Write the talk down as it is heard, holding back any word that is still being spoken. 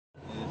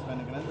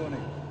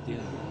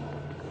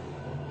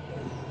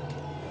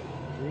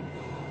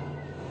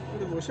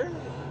The washer?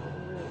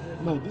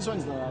 No, this one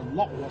is the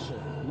lock washer,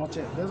 not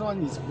yet. This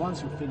one is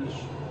once you finish,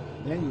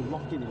 then you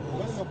lock it in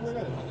place.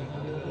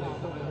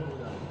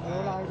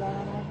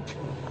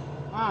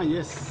 Ah,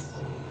 yes,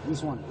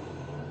 this one.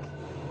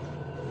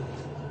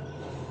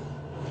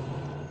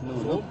 No,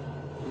 so,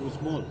 too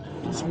small.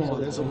 Too small.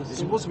 There's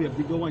supposed to be a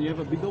bigger one. You have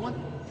a bigger one?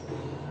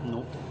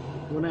 No.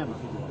 Don't have a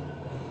bigger one.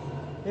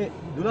 Hey,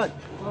 Dulat.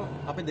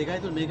 Apa देखा है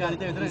तो mega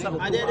आते हैं इधर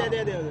ada.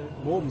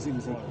 我唔識。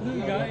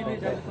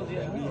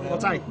我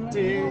知，即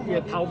係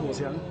嘢偷冇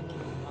聲。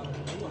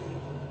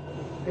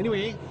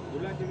Anyway，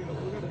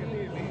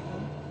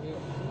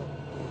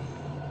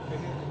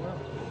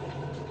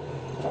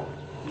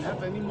 you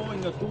have any more in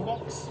the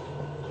toolbox?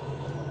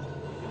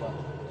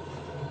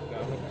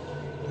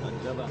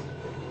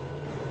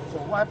 So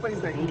what happens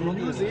is that you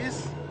use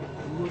this,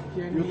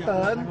 you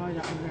turn.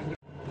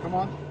 Come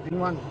on,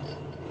 anyone?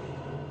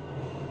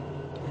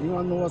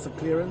 Anyone know what's the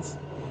clearance?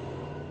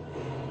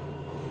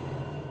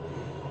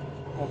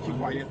 Or keep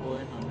quiet.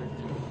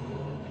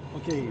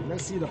 Okay,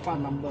 let's see the part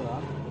number.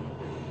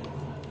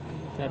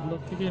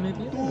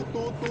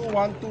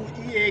 22212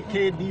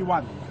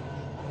 EAKD1.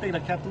 Take the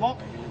catalog.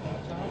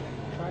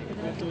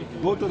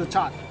 Go to the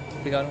chart.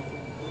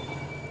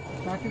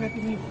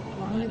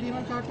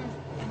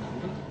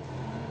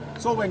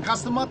 So when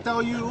customer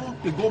tell you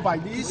to go by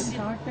this,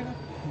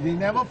 they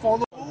never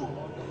follow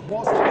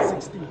what's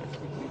 60.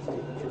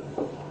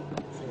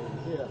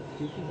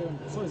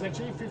 So it's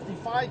actually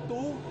 55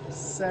 to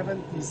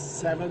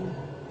 77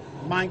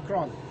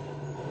 micron.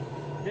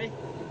 Okay?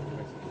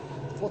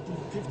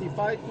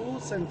 55 to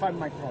 75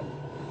 micron.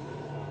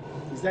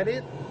 Is that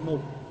it?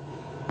 No.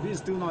 This is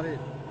still not it.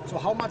 So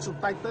how much to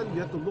tighten?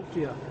 You have to look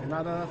here.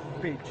 Another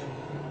page.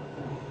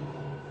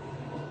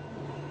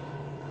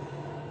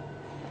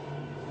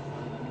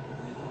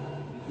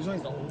 This one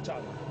is the old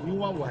chart. New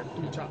one will have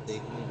two charts.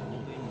 You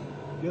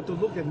have to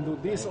look into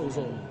this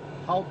also.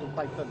 How to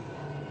tighten.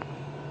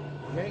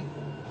 Okay?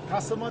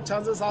 Customer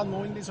chances are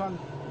knowing this one.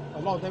 A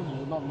lot of them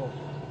will not know.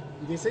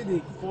 If they say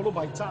they follow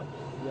by chart,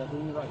 they are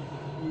doing it right.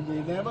 If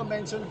they never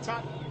mention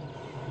chart,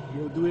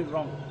 you'll do it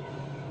wrong.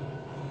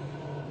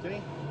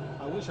 Okay?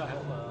 I wish I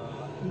have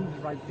in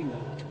writing.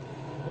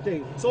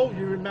 Okay, so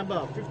you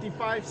remember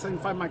 55,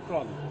 75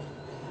 micron.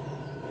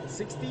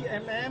 60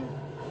 mm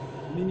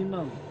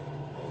minimum.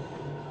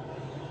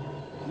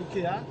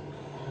 Okay,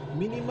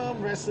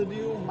 minimum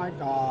residue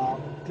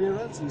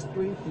clearance is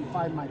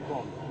 25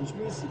 micron, which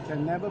means it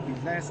can never be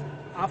less.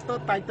 After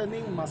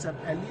tightening, you must have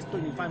at least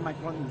 25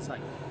 micron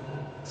inside.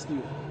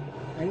 Still,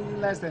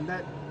 anything less than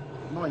that,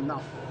 not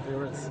enough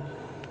clearance.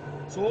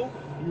 So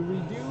you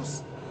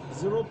reduce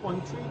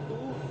 0.3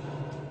 to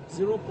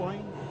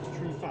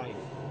 0.35.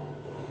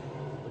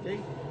 Okay,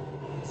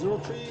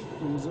 0.3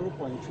 to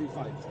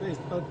 0.35. That is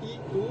 30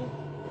 to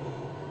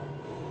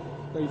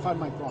 35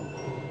 micron.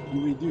 You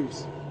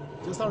reduce.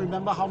 Just now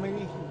remember how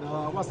many,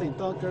 what's the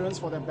internal clearance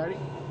for that bearing?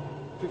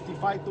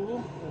 55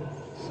 to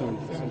 70.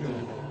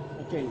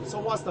 Okay, so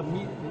what's the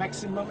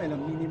maximum and the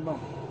minimum?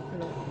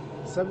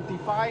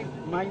 75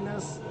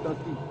 minus 30.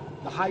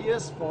 The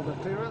highest for the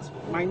clearance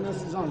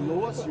minus is on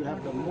lowest, you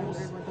have the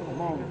most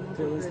amount of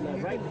clearance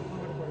left, right?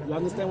 You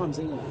understand what I'm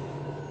saying?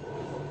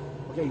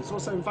 Okay, so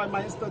 75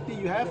 minus 30,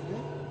 you have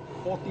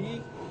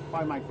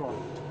 45 micron.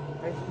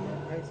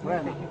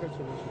 Right.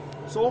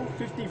 So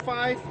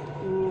 55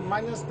 to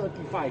minus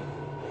 35,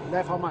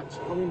 left how much?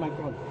 How many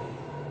micron?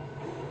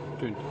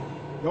 20.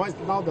 That one is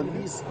now the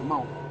least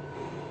amount.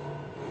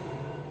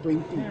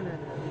 20.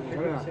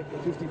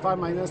 55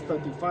 minus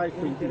 35,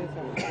 20.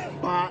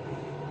 But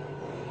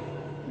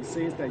it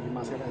says that you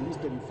must have at least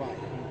 25.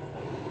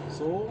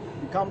 So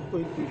become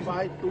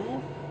 25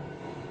 to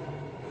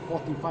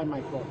 45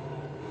 micron.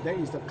 That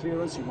is the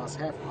clearance you must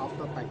have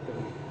after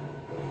tightening.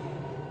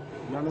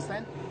 You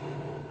understand?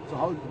 So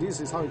how this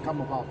is how it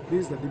come about.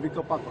 This is the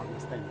difficult part to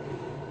understand.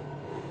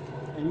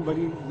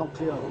 Anybody not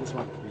clear on this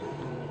one?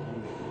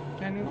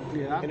 Can you, not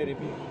clear? can you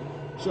repeat?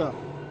 Sure.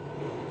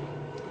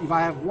 If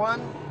I have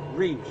one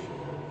range,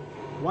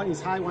 one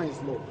is high, one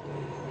is low.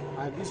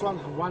 I have this one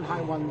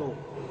high, one low.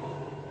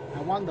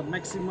 I want the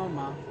maximum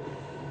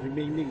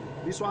remaining.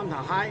 This one the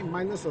high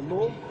minus the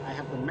low, I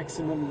have the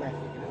maximum left.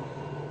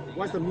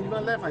 What's the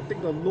minimum left? I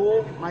take the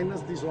low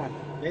minus this one.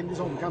 Then this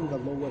one becomes the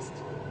lowest.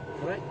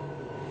 Correct?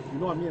 You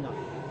know what I mean?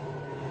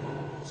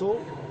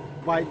 So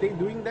by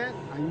doing that,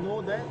 I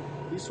know that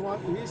this one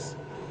is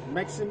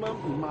maximum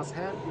it must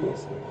have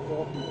is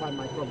 45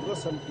 micron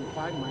because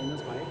 75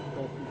 minus by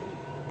 30.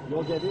 You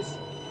all get this?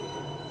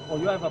 Or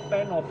you have a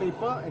pen or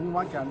paper,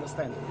 anyone can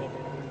understand.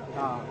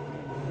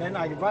 Then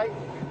I write,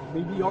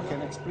 maybe you all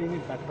can explain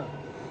it better.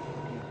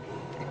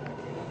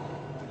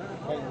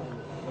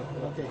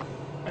 Okay,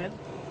 pen.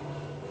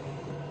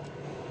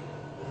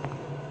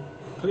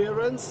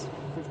 Clearance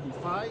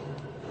 55,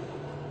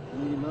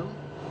 minimum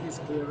is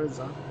clearance,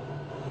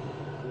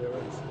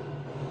 clearance.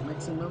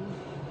 Maximum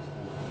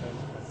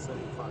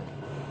 75.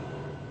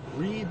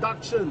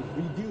 Reduction,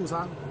 reduce,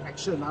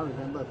 action,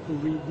 remember, to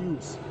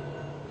reduce.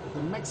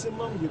 the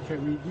maximum you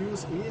can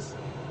reduce is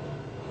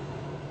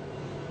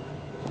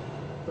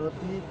 30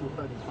 to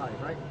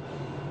 35, right?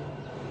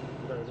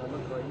 If I remember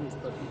correctly, it's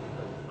 30 to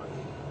 35.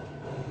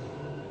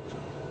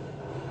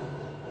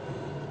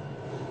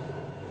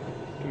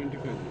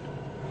 25.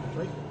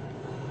 Right?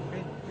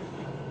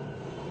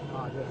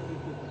 Yeah.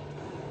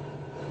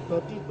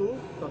 30 to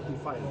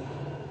 35.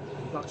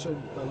 Reduction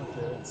internal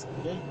clearance.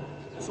 Okay?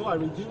 So I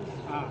reduce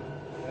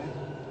okay.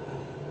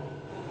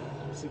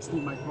 60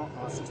 micron,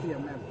 60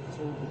 mm.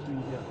 So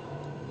between here.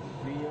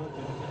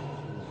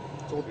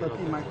 So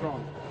 30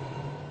 micron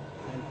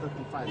and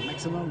 35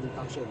 maximum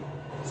reduction.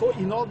 So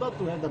in order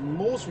to have the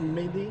most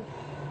remaining,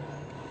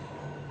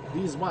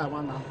 this is what I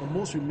want now, the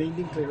most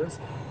remaining clearance,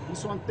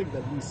 this one take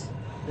the least.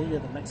 Then you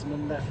have the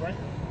maximum left, right?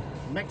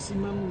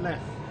 Maximum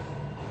left.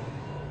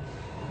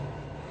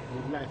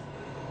 Left.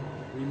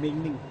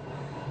 Remaining.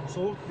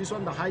 So this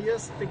one the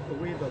highest, take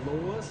away the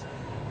lowest.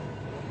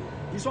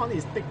 This one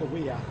is take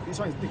away, this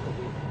one is take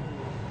away.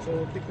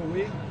 So take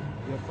away,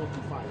 you have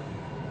 45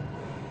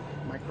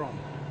 micron.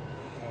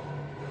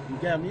 You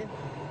get what I mean?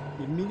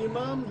 The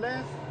minimum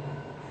left,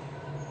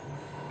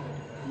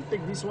 you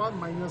take this one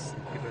minus,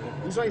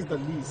 this one is the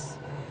least.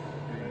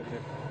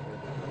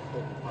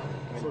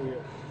 35. So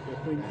you're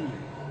 20.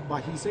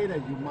 But he said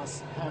that you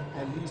must have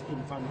at least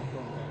 25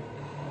 micron.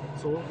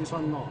 So this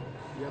one no,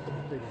 you have to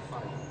be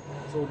 25.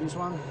 So this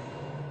one,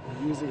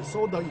 use it.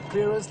 So the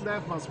clearance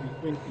left must be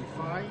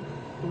 25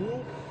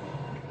 to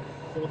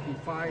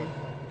 45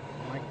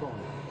 micron.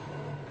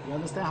 You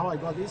understand how I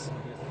got this?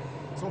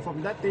 So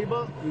from that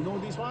table, you know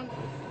this one?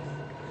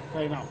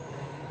 Fair enough.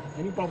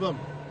 Any problem?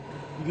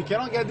 If you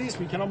cannot get this,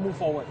 we cannot move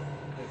forward.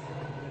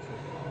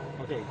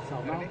 Okay,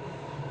 so now.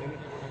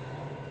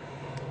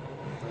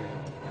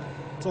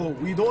 So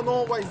we don't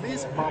know what is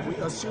this, but we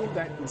assume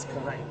that is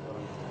correct.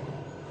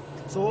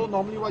 So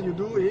normally what you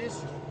do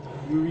is,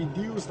 you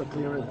reduce the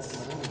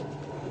clearance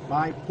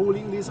by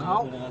pulling this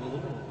out.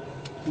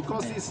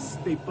 Because this is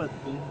tapered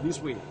this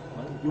way,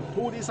 you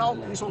pull this out,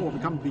 this one will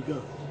become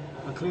bigger.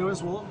 The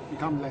clearance will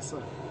become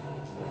lesser.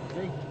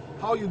 Okay?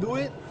 How you do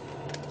it?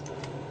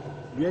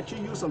 You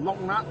actually use a lock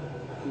nut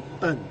to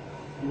turn.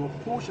 You will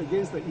push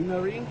against the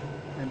inner ring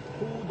and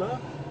pull the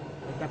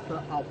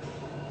adapter out.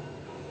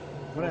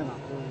 Correct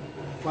enough.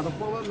 But the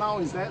problem now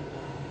is that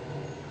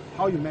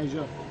how you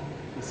measure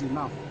is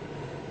enough.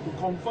 To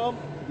confirm,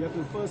 you have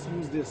to first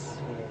use this.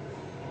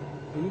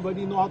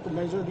 Anybody know how to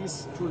measure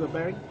this through the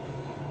bearing?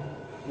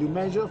 You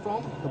measure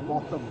from the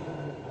bottom.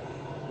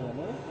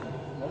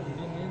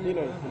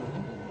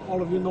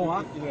 All of you know,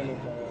 huh?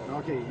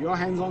 Okay, you're a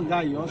hands-on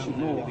guy, you all should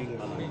know.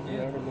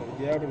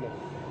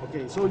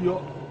 Okay, so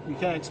you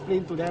can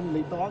explain to them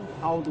later on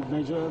how to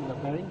measure the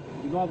bearing.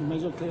 You know how to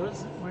measure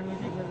clearance?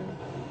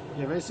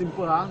 Yeah, very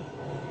simple, huh?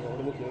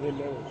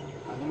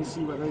 Let me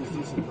see whether it's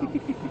this enough.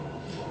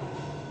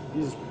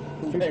 This is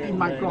 50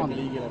 micron.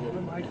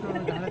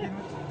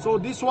 So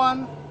this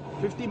one,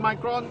 50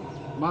 micron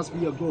must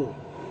be a go.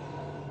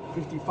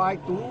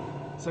 55 to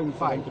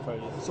 75.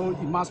 So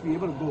it must be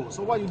able to go.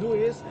 So what you do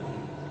is,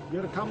 you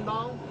have to come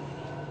down,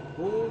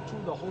 go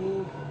through the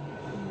whole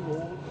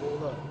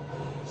roller,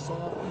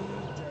 softly,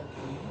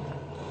 gently.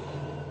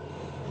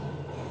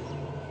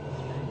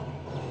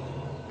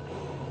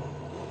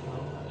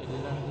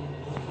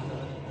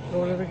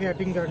 Roller की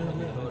cutting करना है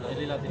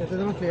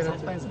तो मैं clear है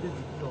Sometimes a bit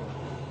difficult.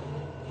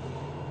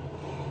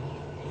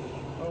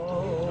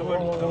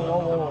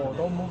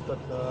 Don't move the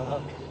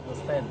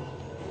stand.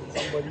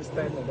 Somebody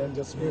stand and then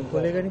just move.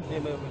 बोलेगा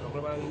नहीं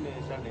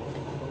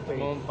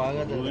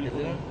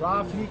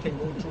Roughly can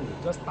go through,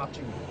 just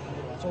touching.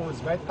 So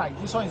it's very tight.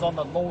 This one is on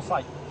the low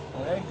side.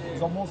 Okay?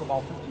 It's almost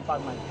about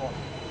 55 micron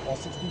or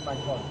 60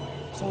 micron.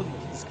 So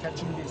it's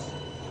catching this.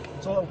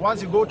 So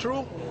once you go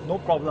through, no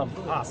problem,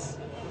 pass.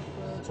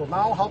 So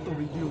now how to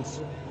reduce?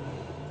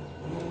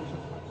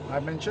 I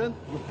mentioned,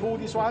 you pull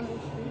this one,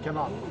 you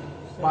cannot.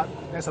 But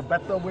there's a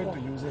better way to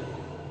use it.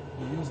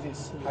 You use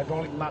this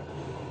hydraulic nut.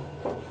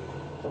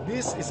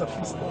 This is a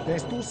piston.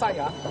 There's two sides.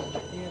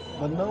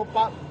 The nerve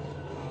part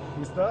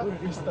is the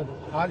piston.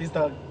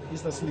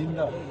 Is the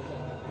cylinder.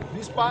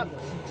 This part,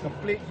 the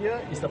plate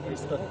here, is the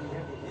piston.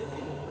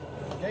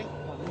 Okay?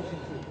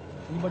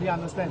 Anybody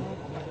understand?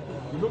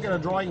 You look at the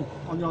drawing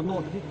on your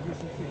note.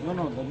 No,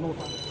 the note.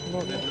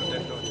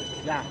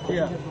 Yeah,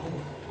 here.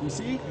 You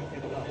see?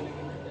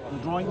 The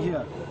drawing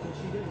here.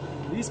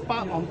 This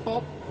part on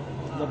top,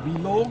 the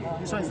below,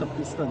 this one is the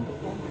piston.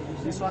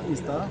 This one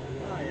is the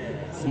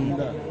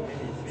cylinder.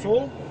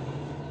 So,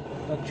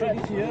 the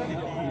thread here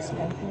is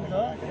onto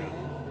the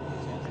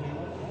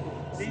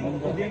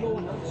cylinder.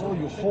 So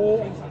you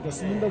hold the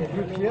cylinder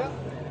grip here,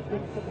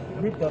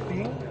 grip the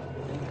thing.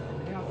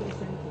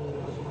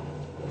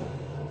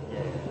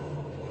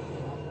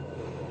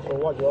 So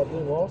what you are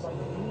doing was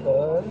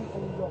turn,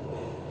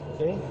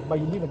 okay, but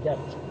you leave a gap.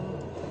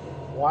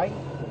 Why?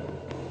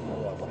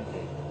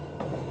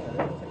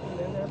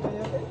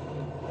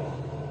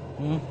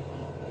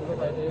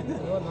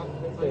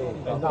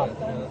 Enough.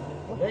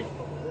 Okay.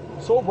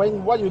 So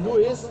what you do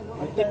is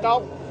you take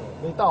out,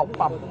 later I'll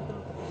pump.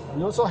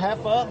 We also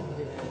have a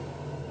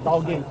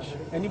dial gauge.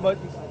 Anybody?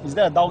 Is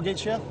there a dial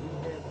gauge here?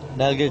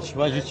 Dial gauge,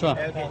 what is this one?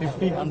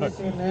 1500.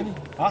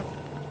 Huh?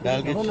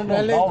 Dial gauge. No,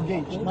 dial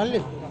gauge.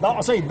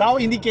 Sorry, dial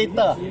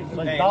indicator.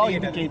 Sorry, dial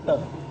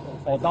indicator.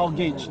 Or dial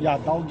gauge. Yeah,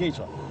 dial gauge.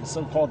 It's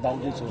so called dial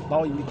gauge.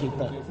 Dial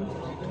indicator.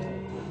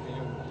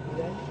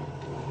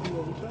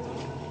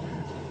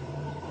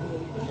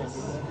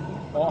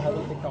 All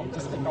haven't take out.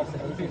 Just take out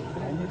everything.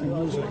 I need to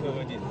use it.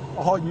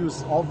 All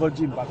use, all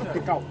virgin, but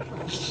take out.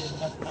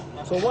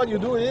 So what you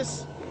do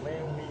is,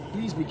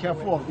 please be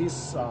careful of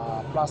this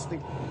plastic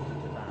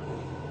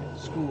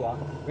screw.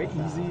 Very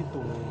easy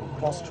to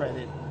cross-thread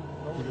it.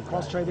 If you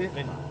cross-thread it,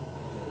 I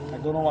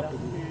don't know what to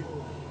do.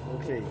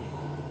 Okay.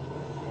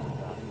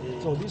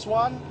 So this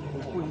one,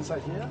 we put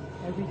inside here.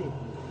 Every day.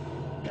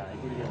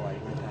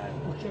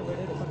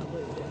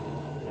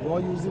 You all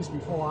use this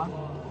before,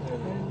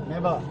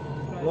 Never.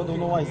 You all don't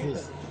know what is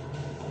this.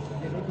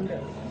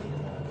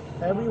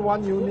 Every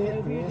one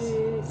unit is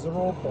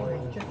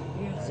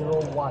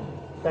 0.01,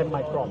 10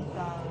 micron.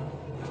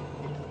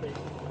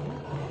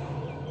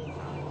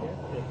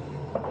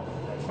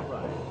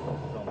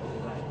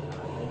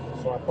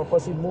 So I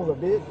purposely move a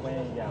bit.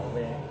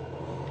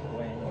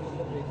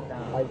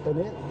 Tighten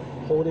it,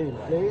 hold it in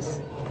place.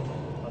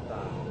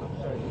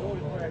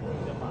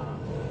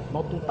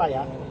 Not too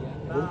tight,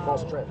 don't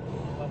cross thread.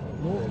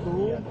 Move to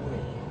 0.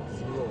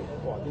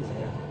 Wow, this is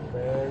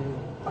very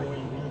tight.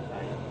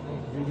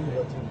 Really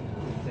working.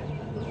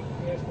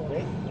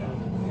 Okay.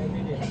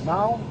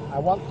 Now I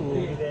want to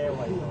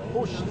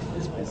push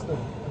this piston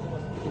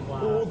to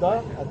pull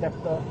the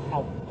adapter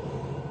out.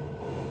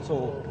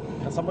 So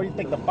can somebody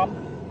take the pump?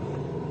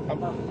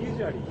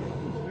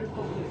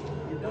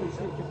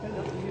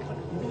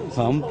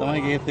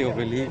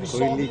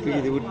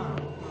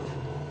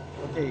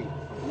 Okay,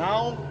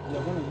 now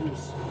you're going to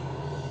use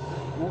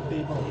no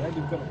table, very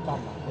difficult to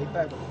pump. Later I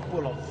have to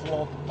pull on the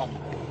floor to pump.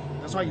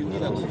 That's why you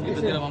need a okay,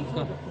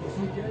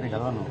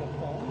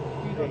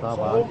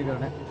 so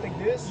take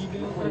this,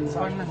 put it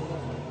inside.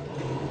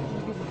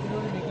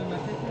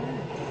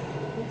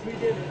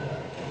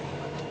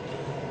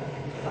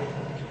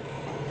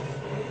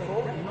 So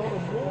in order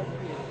to move,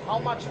 how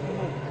much to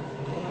move?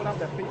 Open up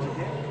that page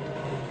again.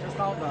 Just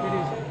now the...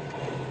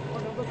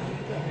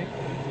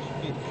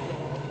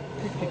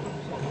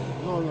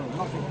 No,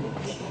 not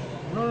 50.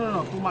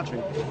 No, too much.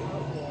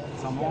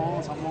 Some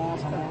more.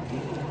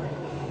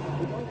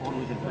 Or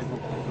we can let go.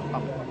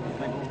 Up,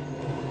 let go.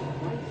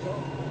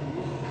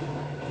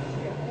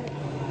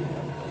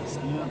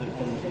 Steer the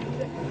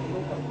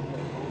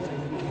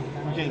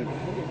okay.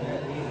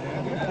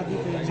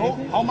 So,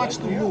 how much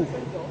to move?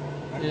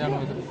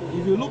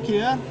 If you look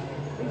here,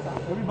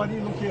 everybody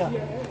look here,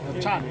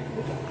 the chart.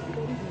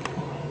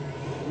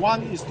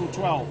 1 is to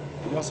 12.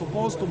 You are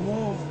supposed to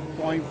move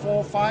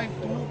 0.45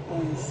 to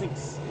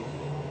 0.6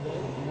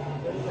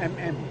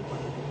 mm.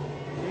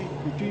 Okay?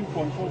 Between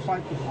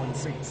 0.45 to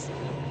 0.6.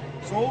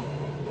 So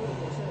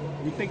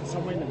we take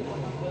somewhere in the middle,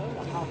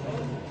 half.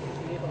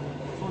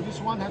 So this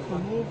one has to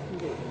move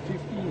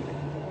 50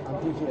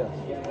 until here.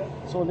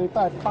 So later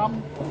I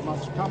pump, it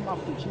must come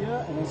up to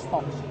here and then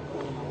stop.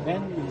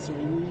 Then it's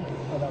really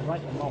at the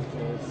right amount of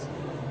force.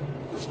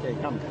 Okay,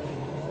 come.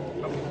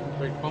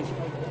 Wait, pump.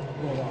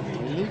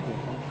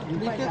 In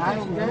fact,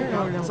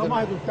 someone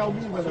had to tell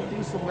me whether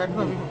things so 50.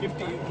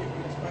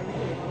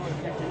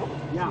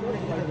 Yeah,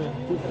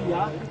 50,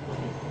 yeah.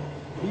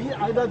 Be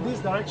either this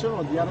direction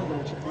or the other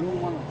direction. Any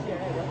one of them.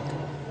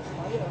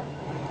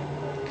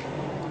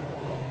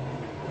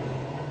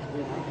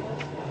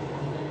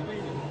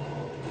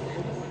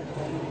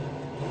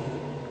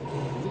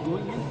 Is it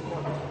going in?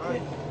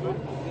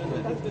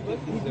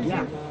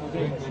 Yeah,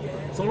 okay.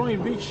 So long it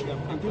reach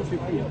until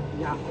 50.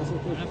 Yeah, that's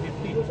okay.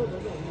 50.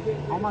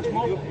 How much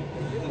more?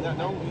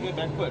 Now we get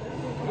backward.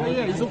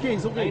 Yeah, it's okay,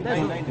 That's okay.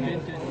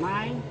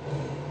 9.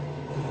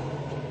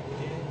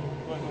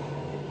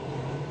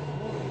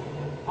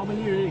 How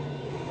many already?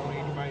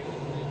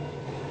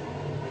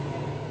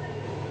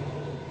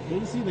 Can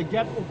you see the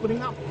gap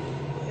opening up?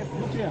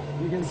 Look here.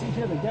 You can see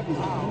here the gap is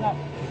opening up.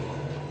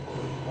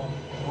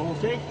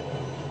 Okay?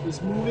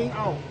 It's moving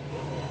out.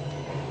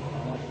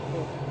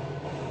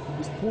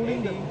 It's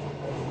pulling the...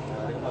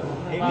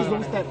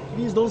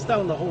 Please don't step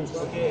on the hose.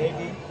 Okay,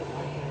 80,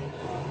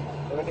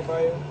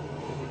 75,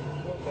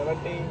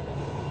 70.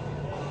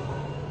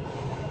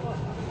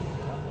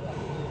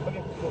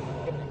 Okay,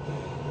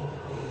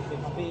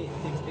 60,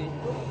 60,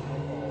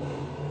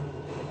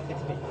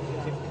 60,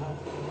 60,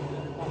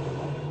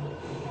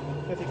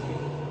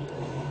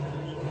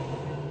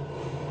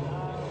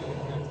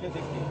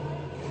 60.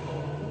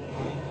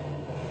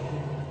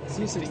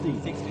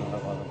 C60. 60. I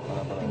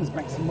think it's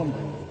maximum.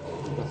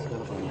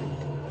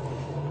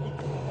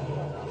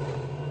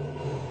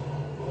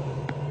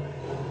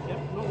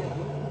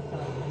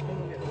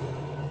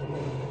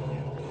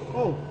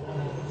 Oh,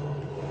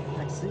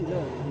 actually, there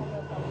already.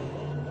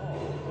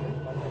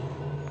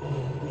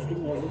 This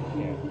thing wasn't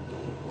here.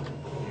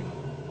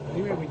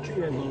 Anyway, we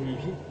treat and we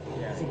hit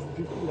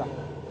 650 lah.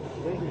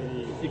 Okay?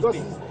 Because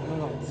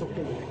no, it's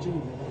okay.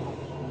 Actually,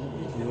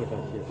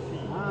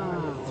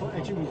 So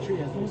actually we treat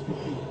as this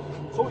 50.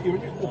 So it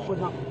really open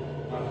up.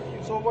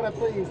 So what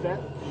happens is that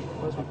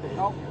first we take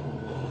out.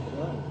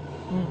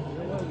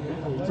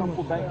 Some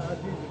put back.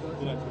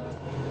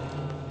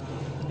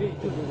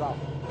 Take this out.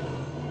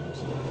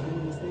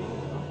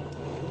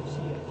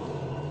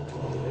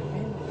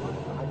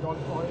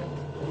 Hydraulic oil.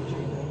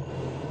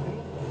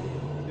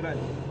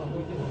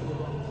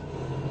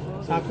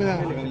 Sakit lah.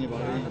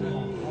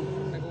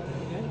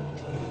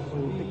 So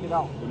we take it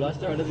out.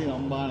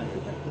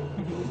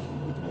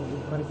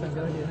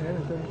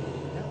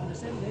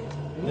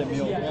 Then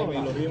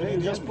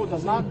you just put the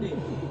nut.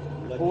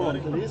 Hold on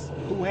to this.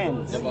 2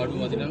 hands. Two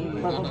hands.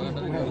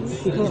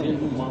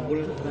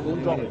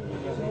 Don't drop it.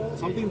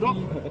 Something drop?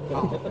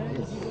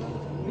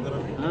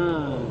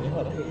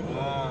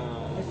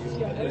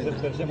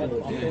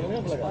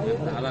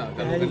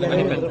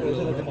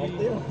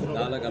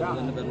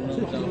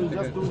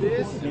 Just do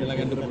this.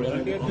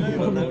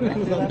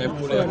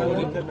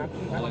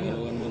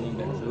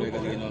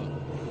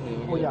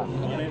 Oh yeah.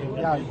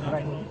 Yeah,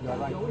 correct. You're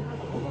right.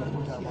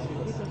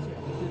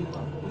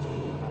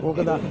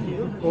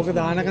 ඕක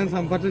දානකන්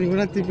සම්පත්ත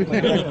නිකුණක්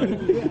තිබෙන්නේ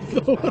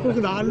ඕක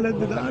දාන්නද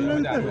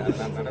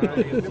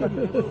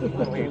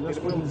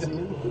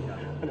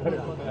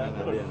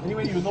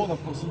Anyway, you know the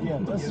procedure.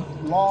 Just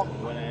lock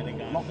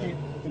it,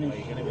 finish.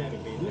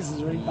 This is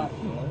very tough.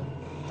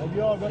 Have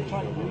you ever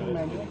tried doing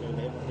manual?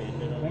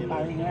 Very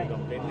tiring, right?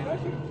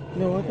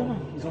 නෝතම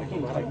It's okay.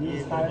 Like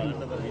this tiring.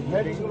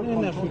 Very good.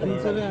 නේ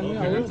ෆිටින්සල යන්නේ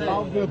අවුල්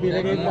තාව්ව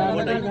පිරගේ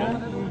දාන්නට ගන්න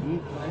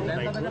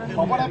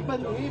But what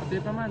happens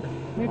if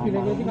මේ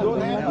පිරගේ you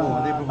don't have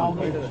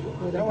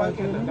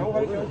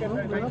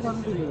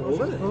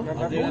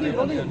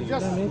only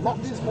just lock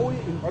this hole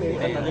in place.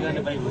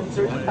 It's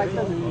already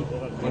tightened.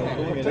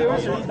 It's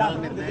already done.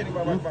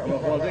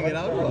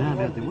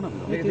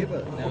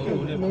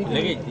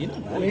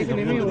 මේක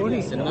නෙමෙයි ඕනි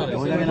So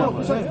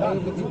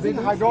using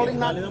hydraulic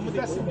nut.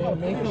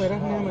 මේක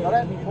වෙරක්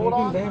නෑ Hold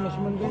on. බෑ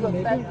මෙෂර්මන්ට් Do ගන්න the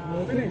මේක back.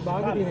 මේක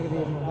භාග තියෙන එක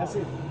තියෙනවා That's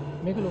it.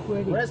 මේක ලොකු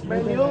වැඩි Where's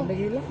manual? ගන්න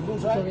ගිහලා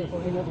Lose, right?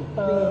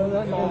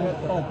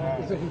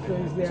 it's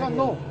This one,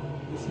 no.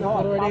 It's not.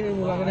 අර වැඩි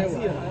මුලඟ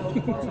Easier.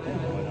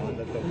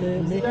 නෑ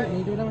මේක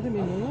ඊට වඩා මත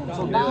මේ නුන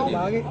So now,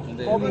 භාගේ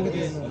problem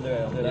is,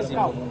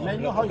 take out.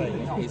 Manual, how you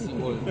take out?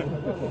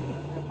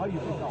 How you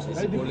take out?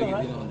 Very difficult,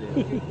 right?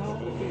 No.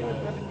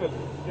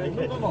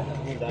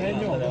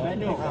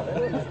 Manual.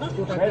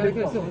 Very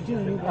difficult.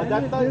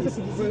 Adapter is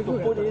easy to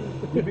put in,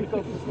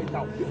 difficult to take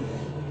out.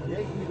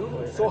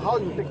 So how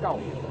you take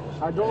out?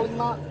 Hydraulic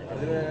nut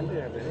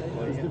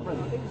is different.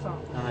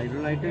 You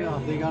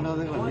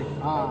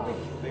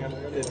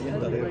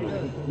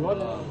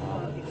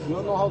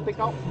don't know how to take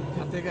out?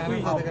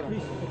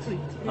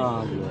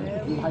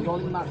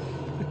 Hydraulic nut.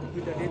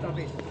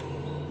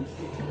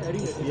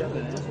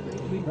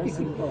 Very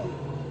simple.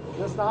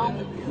 Just now,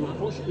 you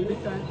push in,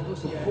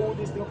 pull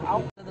this thing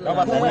out.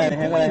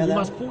 You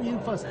must pull in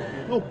first.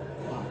 No.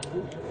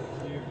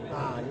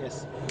 Yes.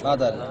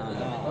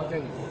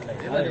 Okay.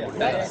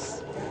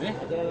 Next.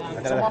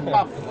 Someone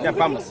pump. Yeah,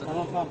 pump.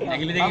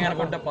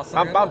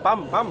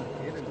 Pump.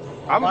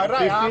 By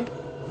right,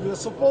 you're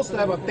supposed to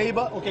have a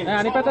table. Okay.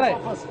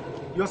 First,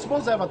 you're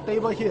supposed to have a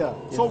table here.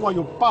 So when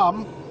you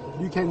pump,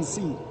 you can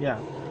see. Yeah.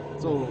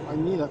 So I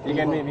need a We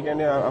table.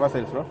 can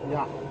ourselves, no?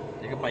 Yeah.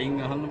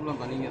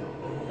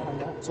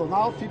 So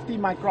now 50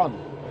 micron.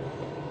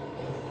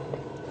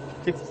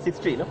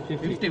 60, no?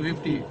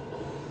 50.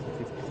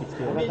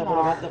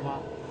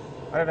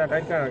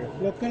 Right කරන්න.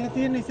 Lock කරලා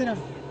තියෙන ඉස්සරහ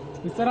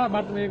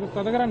but මේක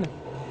තද කරන්න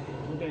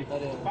Okay.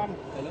 Pump.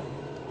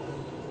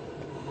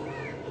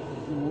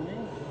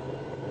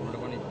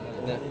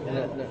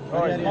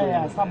 Oh,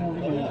 Yeah. Start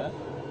moving. Yeah.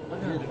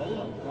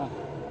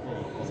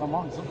 Some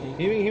more. It's okay.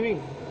 හිවින්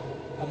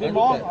A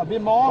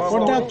bit more.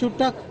 පොඩ්ඩක්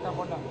චුට්ටක්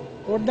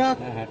පොඩ්ඩක්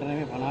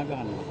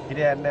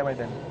ඉතින් යන්නේ මම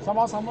හිතන්නේ. Some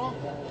more.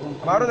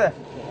 අමාරුද?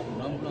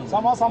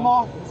 Some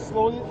more.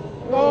 Slowly.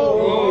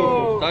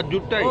 තා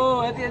ජුට්ටයි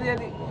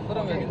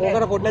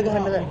ඕකට පොඩ්ඩක්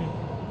ගහන්න බෑ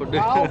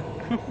Now.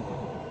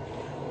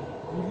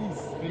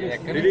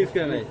 රිලීස්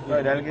කරන්නේ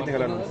ඔය ඩයල් කීච්ච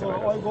කරන්න. So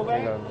oil go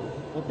back.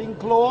 The thing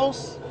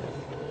close.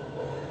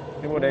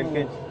 Remove dial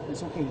කීච්ච.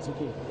 It's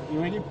okay. You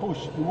already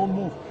push. You won't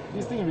move.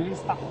 This thing really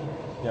stuck.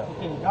 Yeah.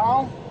 Okay.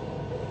 Down.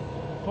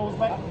 Close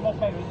back. Lock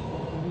back.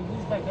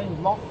 Release back. Then you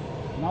lock.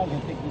 Now you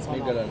can take this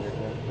one out.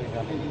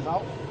 Take this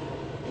out.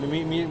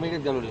 මේක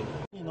ගලවලා.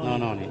 no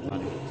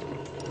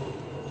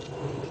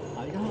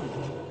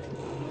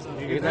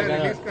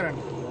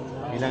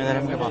ඊළඟ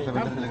දරම්ගේ පස්ස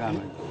පැත්තට ගන්න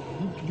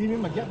Give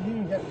him a gap.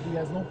 He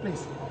has no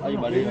place. I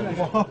Give බඩේ him a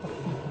gap.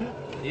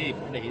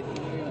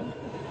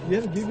 You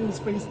have to give him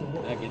space to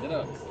walk. ඊට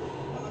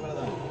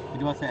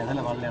පස්සේ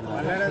ඇදලා බලන්න යනවා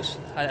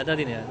අද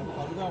දිනේ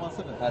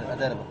හරි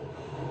ඇදලා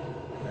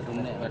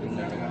වැටුන්නේ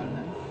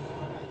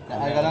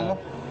ආයි ගලංගෝ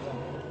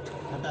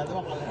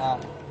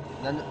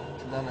දැන්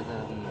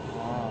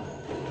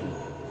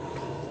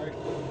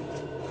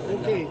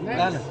Okay. Next.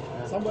 Done.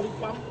 Somebody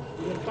pump.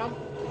 You can pump.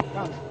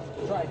 Come.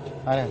 Try.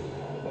 හරි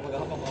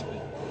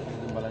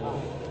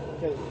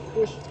Okay.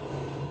 Push.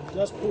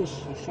 Just push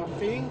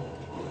something.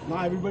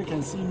 Now everybody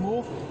can see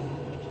move.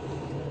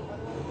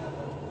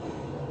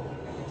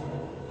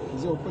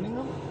 Is it opening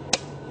up?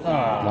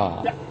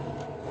 Nah. Yeah.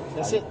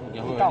 That's it.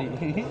 Take out.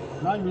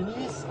 Now you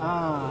release.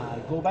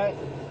 Go back.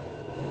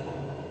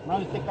 Now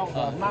you take out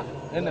the nut.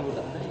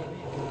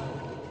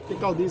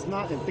 Take out this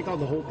nut and take out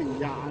the whole thing.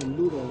 Yeah, and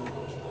do the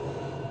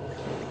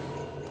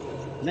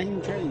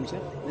landing chair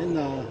himself. Then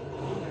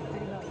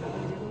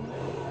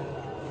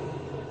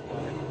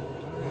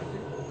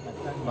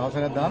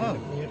Bawasan at dana.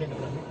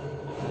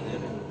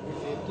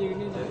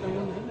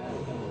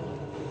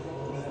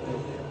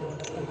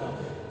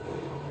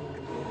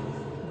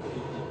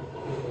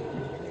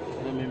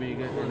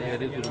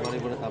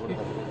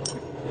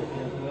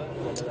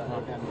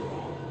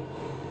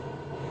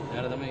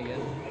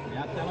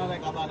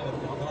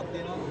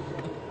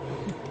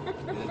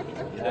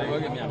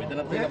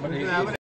 May